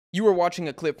You are watching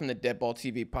a clip from the Deadball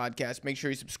TV podcast. Make sure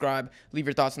you subscribe. Leave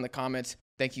your thoughts in the comments.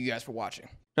 Thank you guys for watching.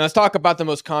 Now let's talk about the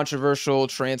most controversial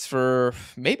transfer,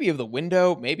 maybe of the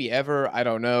window, maybe ever. I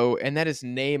don't know. And that is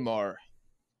Neymar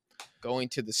going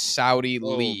to the Saudi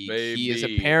League. He has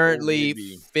apparently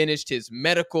finished his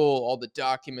medical. All the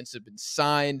documents have been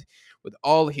signed with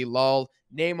Al Hilal.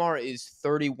 Neymar is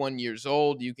 31 years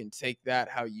old. You can take that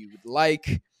how you would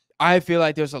like. I feel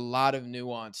like there's a lot of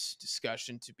nuanced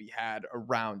discussion to be had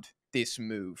around this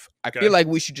move. I feel like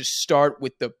we should just start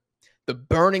with the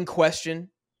burning question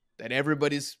that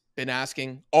everybody's been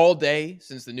asking all day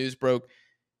since the news broke.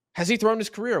 Has he thrown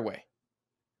his career away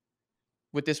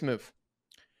with this move?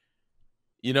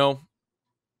 You know,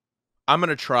 I'm going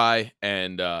to try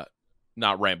and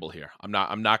not ramble here. I'm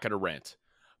not going to rant,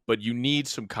 but you need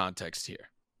some context here.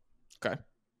 Okay.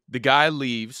 The guy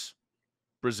leaves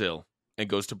Brazil and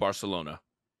goes to Barcelona.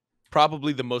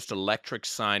 Probably the most electric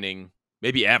signing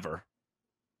maybe ever,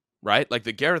 right? Like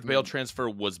the Gareth Bale transfer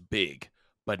was big,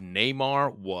 but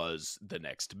Neymar was the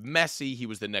next Messi. He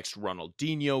was the next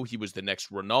Ronaldinho. He was the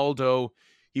next Ronaldo.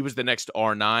 He was the next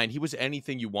R9. He was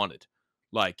anything you wanted.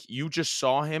 Like, you just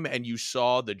saw him and you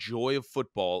saw the joy of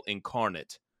football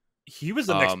incarnate. He was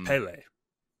the next Pele.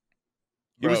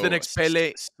 He was the next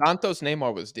Pele. Santos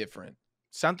Neymar was different.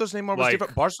 Santos Neymar was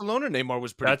different. Barcelona Neymar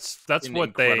was pretty that's what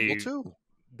incredible too.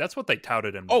 That's what they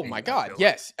touted him. Oh my God.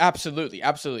 Yes, absolutely.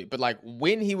 Absolutely. But like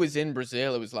when he was in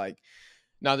Brazil, it was like,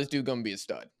 no, this dude gonna be a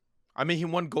stud. I mean, he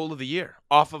won goal of the year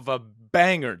off of a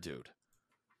banger, dude.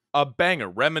 A banger,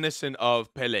 reminiscent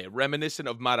of Pelé, reminiscent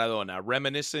of Maradona,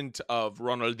 reminiscent of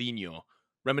Ronaldinho,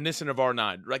 reminiscent of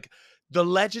R9. Like, the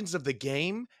legends of the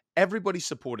game, everybody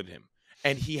supported him.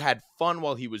 And he had fun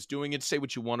while he was doing it. Say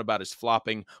what you want about his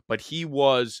flopping, but he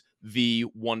was the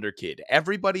wonder kid.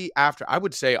 Everybody after, I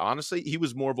would say, honestly, he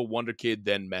was more of a wonder kid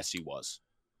than Messi was,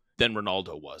 than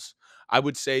Ronaldo was. I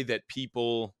would say that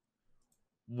people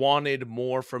wanted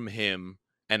more from him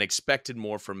and expected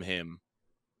more from him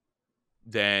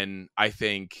than I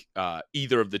think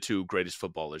either of the two greatest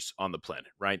footballers on the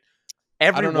planet, right?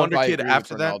 Every wonder kid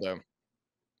after that.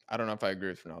 I don't know if I agree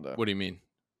with Ronaldo. What do you mean?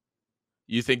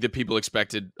 You think that people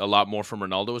expected a lot more from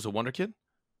Ronaldo as a wonder kid?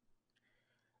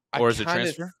 Or as a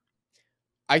transfer?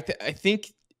 I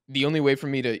think the only way for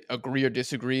me to agree or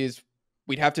disagree is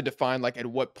we'd have to define, like, at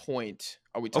what point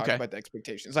are we talking about the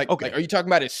expectations? Like, are you talking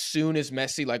about as soon as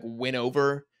Messi, like, went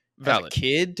over as a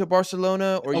kid to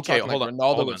Barcelona? Or are you talking like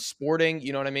Ronaldo with Sporting?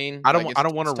 You know what I mean? I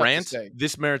don't want to rant.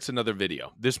 This merits another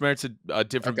video. This merits a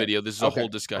different video. This is a whole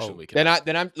discussion we can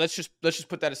have. Let's just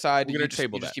put that aside. We're going to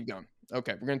table that. Just keep going.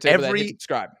 Okay, we're going to table that. Hit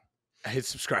subscribe. Hit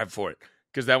subscribe for it,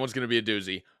 because that one's going to be a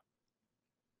doozy.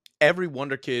 Every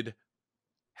wonder kid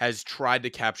has tried to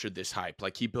capture this hype.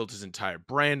 Like, he built his entire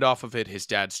brand off of it. His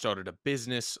dad started a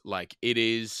business. Like, it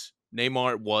is,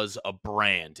 Neymar was a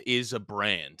brand, is a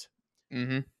brand.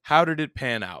 Mm-hmm. How did it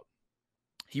pan out?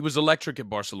 He was electric at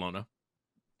Barcelona.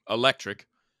 Electric.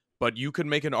 But you could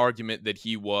make an argument that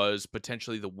he was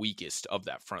potentially the weakest of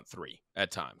that front three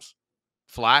at times.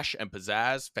 Flash and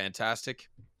pizzazz, fantastic.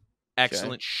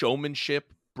 Excellent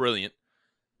showmanship, brilliant.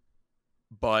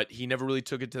 But he never really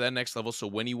took it to that next level. So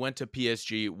when he went to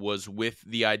PSG, was with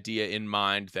the idea in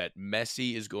mind that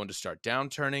Messi is going to start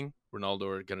downturning.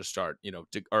 Ronaldo are going to start,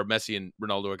 or Messi and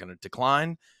Ronaldo are going to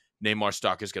decline. Neymar's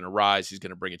stock is going to rise. He's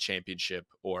going to bring a championship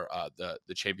or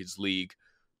the Champions League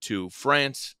to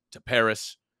France, to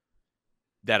Paris.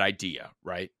 That idea,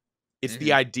 right? It's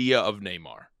the idea of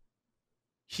Neymar.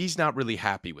 He's not really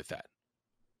happy with that,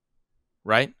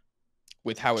 right?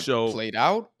 With how it played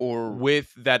out, or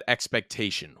with that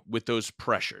expectation, with those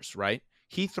pressures, right?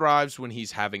 He thrives when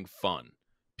he's having fun.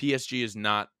 PSG is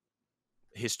not,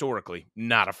 historically,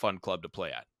 not a fun club to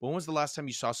play at. When was the last time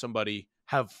you saw somebody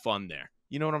have fun there?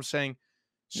 You know what I'm saying?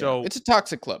 So it's a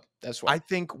toxic club. That's why. I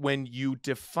think when you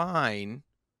define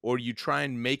or you try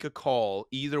and make a call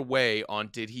either way on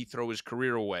did he throw his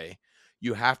career away,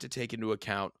 you have to take into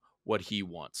account what he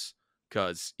wants,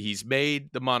 because he's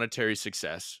made the monetary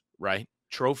success, right?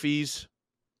 Trophies,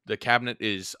 the cabinet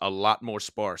is a lot more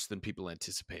sparse than people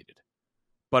anticipated.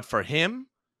 But for him,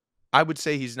 I would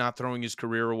say he's not throwing his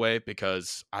career away,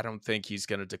 because I don't think he's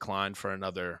going to decline for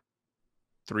another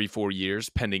 3-4 years,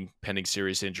 pending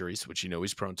serious injuries, which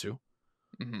he's prone to.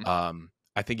 Mm-hmm.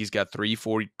 I think he's got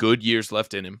 3-4 good years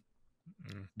left in him.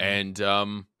 And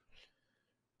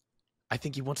I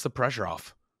think he wants the pressure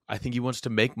off. I think he wants to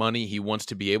make money. He wants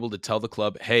to be able to tell the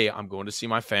club, hey, I'm going to see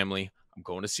my family. I'm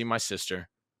going to see my sister.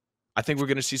 I think we're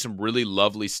going to see some really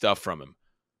lovely stuff from him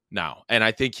now. And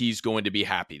I think he's going to be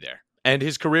happy there. And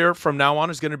his career from now on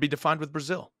is going to be defined with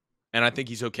Brazil. And I think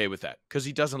he's okay with that, because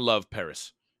he doesn't love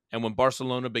Paris And when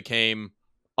Barcelona became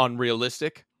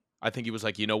unrealistic, I think he was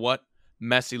like, you know what?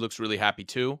 Messi looks really happy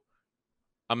too.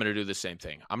 I'm going to do the same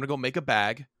thing. I'm going to go make a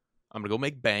bag. I'm going to go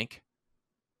make bank.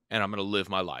 And I'm going to live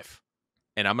my life.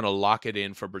 And I'm going to lock it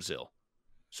in for Brazil.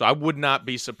 So I would not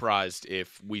be surprised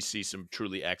if we see some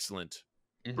truly excellent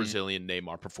Brazilian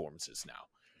Neymar performances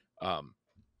now.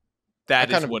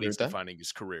 That is what he's defining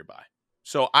his career by.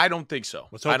 So I don't think so.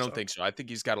 I don't think so. I think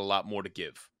he's got a lot more to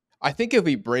give. I think if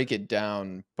we break it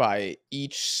down by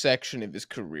each section of his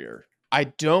career, I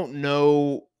don't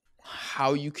know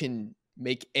how you can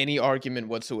make any argument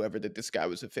whatsoever that this guy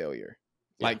was a failure.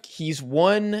 Yeah. Like, he's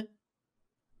won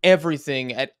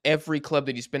everything at every club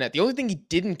that he's been at. The only thing he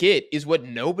didn't get is what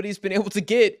nobody's been able to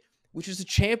get, which is the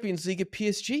Champions League at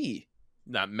PSG.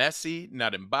 Not Messi,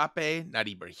 not Mbappe, not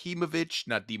Ibrahimovic,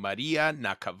 not Di Maria,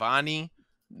 not Cavani.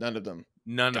 None of them.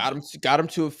 Got them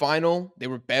to a final. They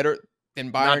were better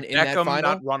than Bayern in that final.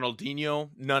 Not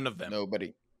Ronaldinho. None of them.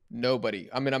 Nobody.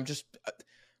 I mean,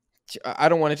 I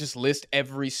don't want to just list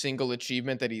every single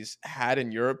achievement that he's had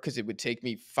in Europe because it would take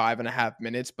me 5.5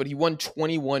 minutes, but he won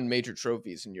 21 major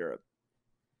trophies in Europe.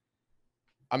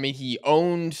 I mean, he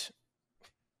owned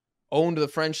the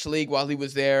French league while he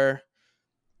was there.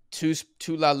 Two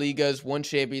La Ligas, one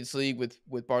Champions League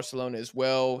with Barcelona as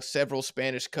well, several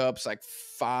Spanish Cups, like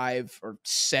 5 or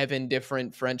 7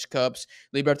 different French Cups,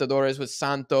 Libertadores with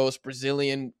Santos,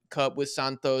 Brazilian Cup with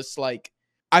Santos. Like,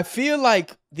 I feel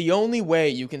like the only way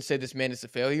you can say this man is a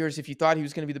failure is if you thought he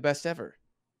was going to be the best ever.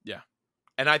 Yeah.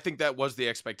 And I think that was the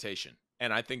expectation.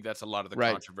 And I think that's a lot of the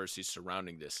controversy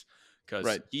surrounding this.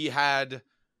 Because he had,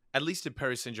 at least in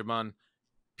Paris Saint-Germain,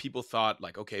 people thought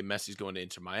like, okay, Messi's going to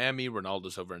Inter Miami,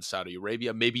 Ronaldo's over in Saudi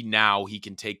Arabia. Maybe now he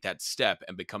can take that step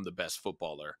and become the best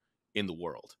footballer in the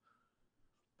world.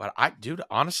 But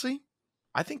honestly,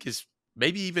 I think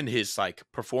maybe even his like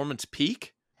performance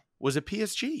peak was at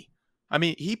PSG. I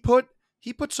mean, he put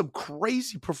some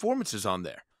crazy performances on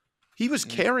there. He was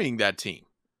carrying that team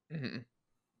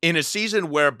in a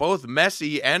season where both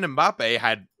Messi and Mbappe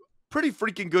had pretty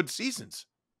freaking good seasons.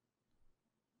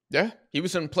 Yeah, he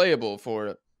was unplayable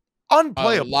for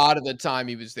a lot of the time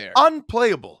he was there.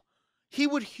 Unplayable. He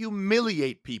would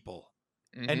humiliate people,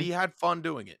 and he had fun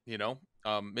doing it, you know?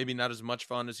 Maybe not as much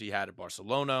fun as he had at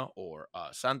Barcelona or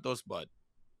Santos, but,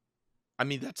 I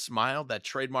mean, that smile, that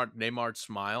trademark Neymar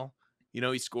smile, you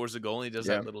know, he scores a goal and he does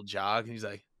that little jog, and he's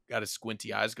like, got his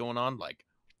squinty eyes going on. Like,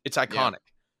 it's iconic.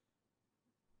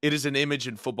 Yeah. It is an image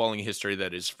in footballing history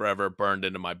that is forever burned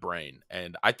into my brain,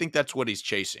 and I think that's what he's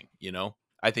chasing, you know?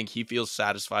 I think he feels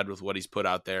satisfied with what he's put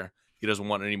out there. He doesn't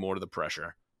want any more of the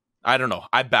pressure. I don't know.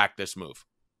 I back this move.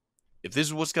 If this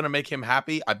is what's going to make him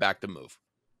happy, I back the move.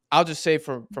 I'll just say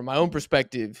from my own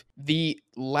perspective, the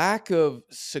lack of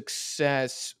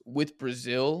success with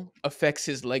Brazil affects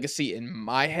his legacy in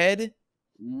my head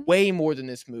way more than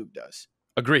this move does.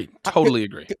 Agreed. Totally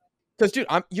agree. Because, dude,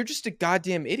 you're just a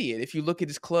goddamn idiot. If you look at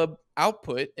his club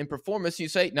output and performance, you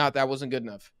say, nah, that wasn't good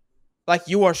enough. Like,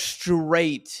 you are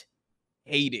straight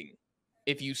hating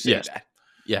if you say that.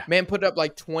 Yeah. Man put up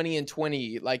like 20 and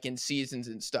 20 like in seasons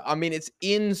and stuff. I mean, it's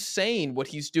insane what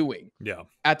he's doing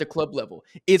at the club level.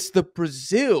 It's the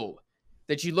Brazil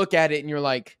that you look at it and you're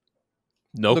like,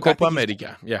 no Copa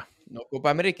America. Yeah. No Copa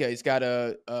America. He's got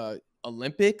a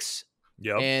Olympics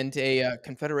and a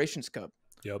Confederations Cup.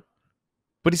 Yep.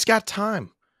 But he's got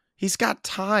time.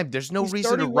 There's no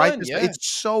reason to write this.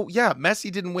 It's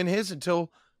Messi didn't win his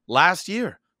until last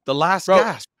year. The last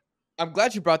gasp. I'm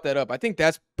glad you brought that up. I think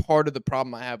that's part of the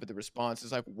problem I have with the response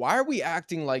is like, why are we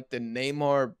acting like the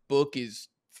Neymar book is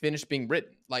finished being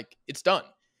written? Like, it's done.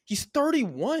 He's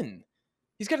 31.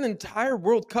 He's got an entire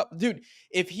World Cup. Dude,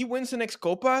 if he wins the next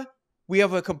Copa, we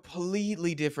have a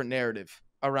completely different narrative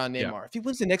around Neymar. Yeah. If he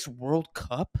wins the next World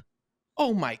Cup,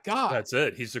 oh my God. That's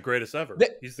it. He's the greatest ever.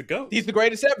 He's the GOAT. He's the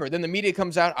greatest ever. Then the media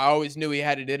comes out. I always knew he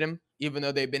had it in him, even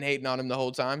though they've been hating on him the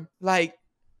whole time. Like,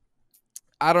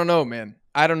 I don't know, man.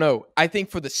 I don't know. I think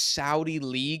for the Saudi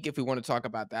League, if we want to talk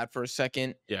about that for a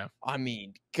second, I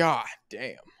mean, God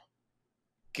damn.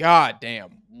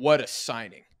 What a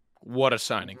signing. What a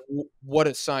signing.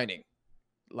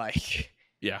 Like,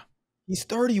 he's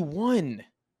 31.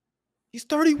 He's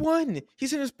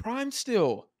in his prime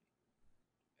still.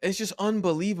 It's just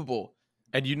unbelievable.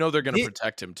 And you know they're going to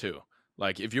protect him too.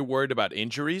 Like, if you're worried about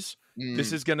injuries,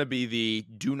 this is going to be the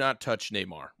do not touch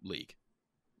Neymar league.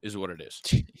 Is what it is.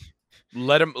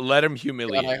 Let him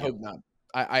humiliate. God, I hope not.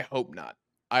 I hope not.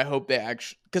 I hope they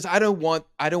actually, because I don't want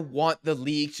the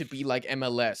league to be like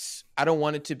MLS. I don't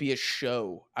want it to be a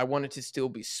show. I want it to still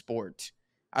be sport.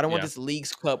 I don't want this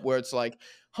Leagues Cup where it's like,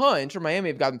 Inter Miami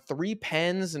have gotten 3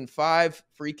 pens and 5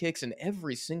 free kicks in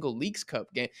every single Leagues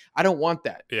Cup game. I don't want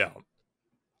that. Yeah.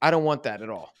 I don't want that at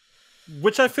all.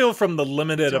 Which I feel from the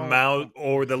limited amount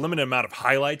of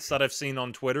highlights that I've seen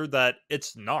on Twitter that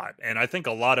it's not. And I think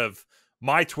a lot of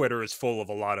my Twitter is full of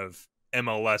a lot of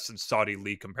MLS and Saudi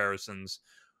League comparisons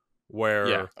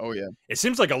where it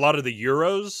seems like a lot of the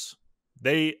Euros,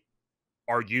 they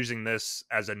are using this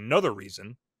as another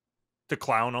reason to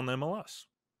clown on the MLS.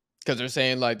 Because they're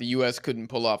saying like the U.S. couldn't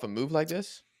pull off a move like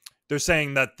this? They're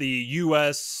saying that the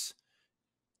U.S.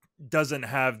 doesn't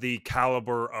have the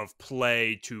caliber of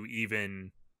play to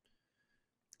even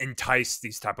entice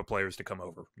these type of players to come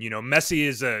over. Messi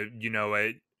is a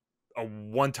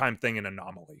one-time thing, an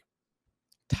anomaly.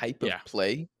 Type of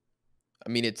play? I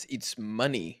mean, it's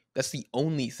money. That's the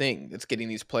only thing that's getting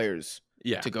these players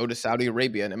to go to Saudi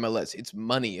Arabia and MLS. It's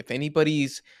money. If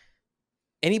anybody's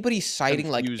citing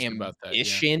like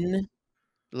ambition,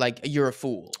 like you're a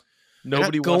fool.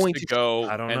 Nobody wants to go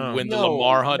and win the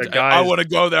Lamar Hunt. I want to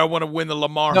go there. I want to win the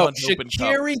Lamar Hunt Open Cup.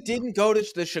 Shaqiri didn't go to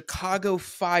the Chicago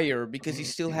Fire because he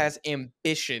still has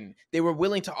ambition. They were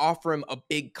willing to offer him a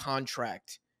big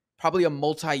contract, probably a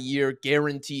multi-year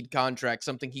guaranteed contract,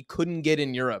 something he couldn't get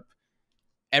in Europe.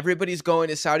 Everybody's going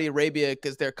to Saudi Arabia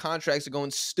because their contracts are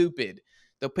going stupid.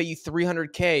 They'll pay you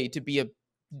 $300K to be a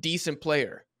decent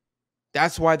player.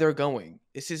 That's why they're going.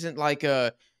 This isn't like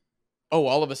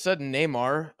all of a sudden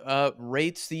Neymar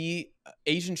rates the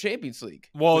Asian Champions League,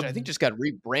 which I think just got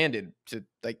rebranded to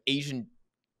like Asian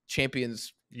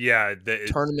Champions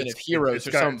Tournament of Heroes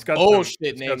or some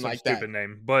bullshit name like that. Stupid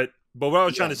name. But what I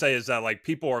was trying to say is that like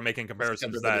people are making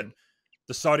comparisons that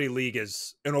the Saudi League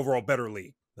is an overall better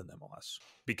league than the MLS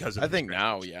because of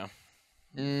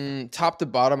top to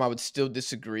bottom, I would still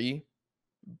disagree.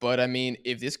 But I mean,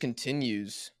 if this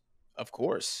continues, of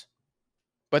course.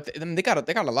 But they got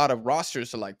a lot of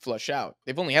rosters to like flush out.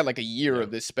 They've only had like a year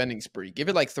of this spending spree. Give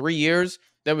it like 3 years,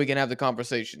 then we can have the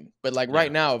conversation. But like right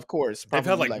now, of course, they've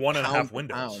had like 1.5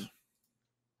 windows. Pound.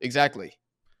 Exactly.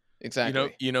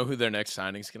 You know who their next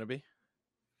signing is going to be?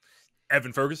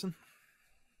 Evan Ferguson.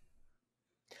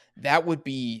 That would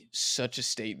be such a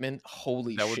statement.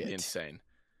 Holy shit. That would be insane.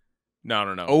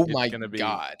 No. Oh my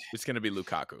God. It's going to be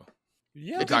Lukaku.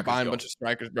 Yeah, they're buying a bunch of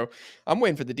strikers, bro. I'm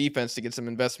waiting for the defense to get some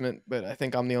investment, but I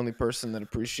think I'm the only person that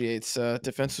appreciates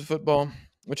defensive football,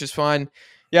 which is fine.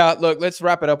 Yeah, look, let's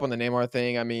wrap it up on the Neymar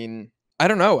thing. I mean, I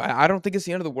don't know. I don't think it's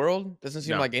the end of the world. Doesn't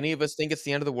seem like any of us think it's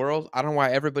the end of the world. I don't know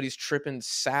why everybody's tripping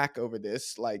sack over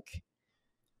this. Like,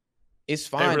 it's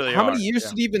fine. Really How many years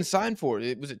did he even sign for?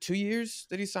 Was it 2 years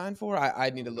that he signed for? I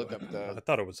need to look up I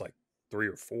thought it was like 3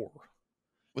 or 4.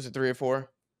 Was it 3 or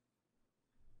 4?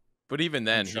 But even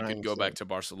then, he could go back to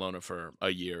Barcelona for a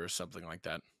year or something like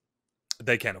that.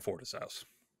 They can't afford his house.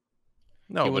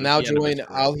 No, he will now join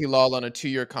Al Hilal on a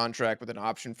 2-year contract with an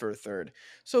option for a third.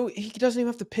 So he doesn't even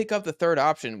have to pick up the third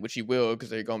option, which he will because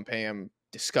they're going to pay him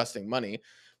disgusting money.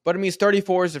 But I mean, he's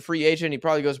 34 as a free agent. He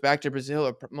probably goes back to Brazil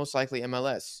or most likely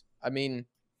MLS. I mean,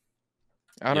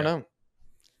 I don't know.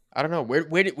 I don't know.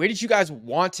 Where did you guys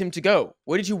want him to go?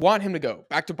 Where did you want him to go?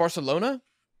 Back to Barcelona?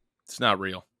 It's not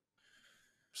real.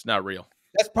 It's not real.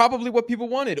 That's probably what people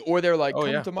wanted. Or they're like,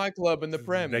 come to my club in the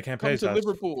Prem. They can't come pay to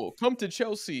Liverpool. Come to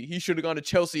Chelsea. He should have gone to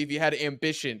Chelsea if he had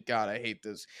ambition. God, I hate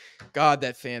this. God,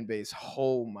 that fan base.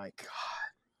 Oh, my God.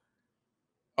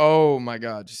 Oh, my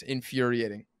God. Just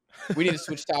infuriating. We need to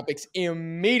switch topics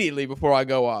immediately before I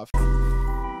go off.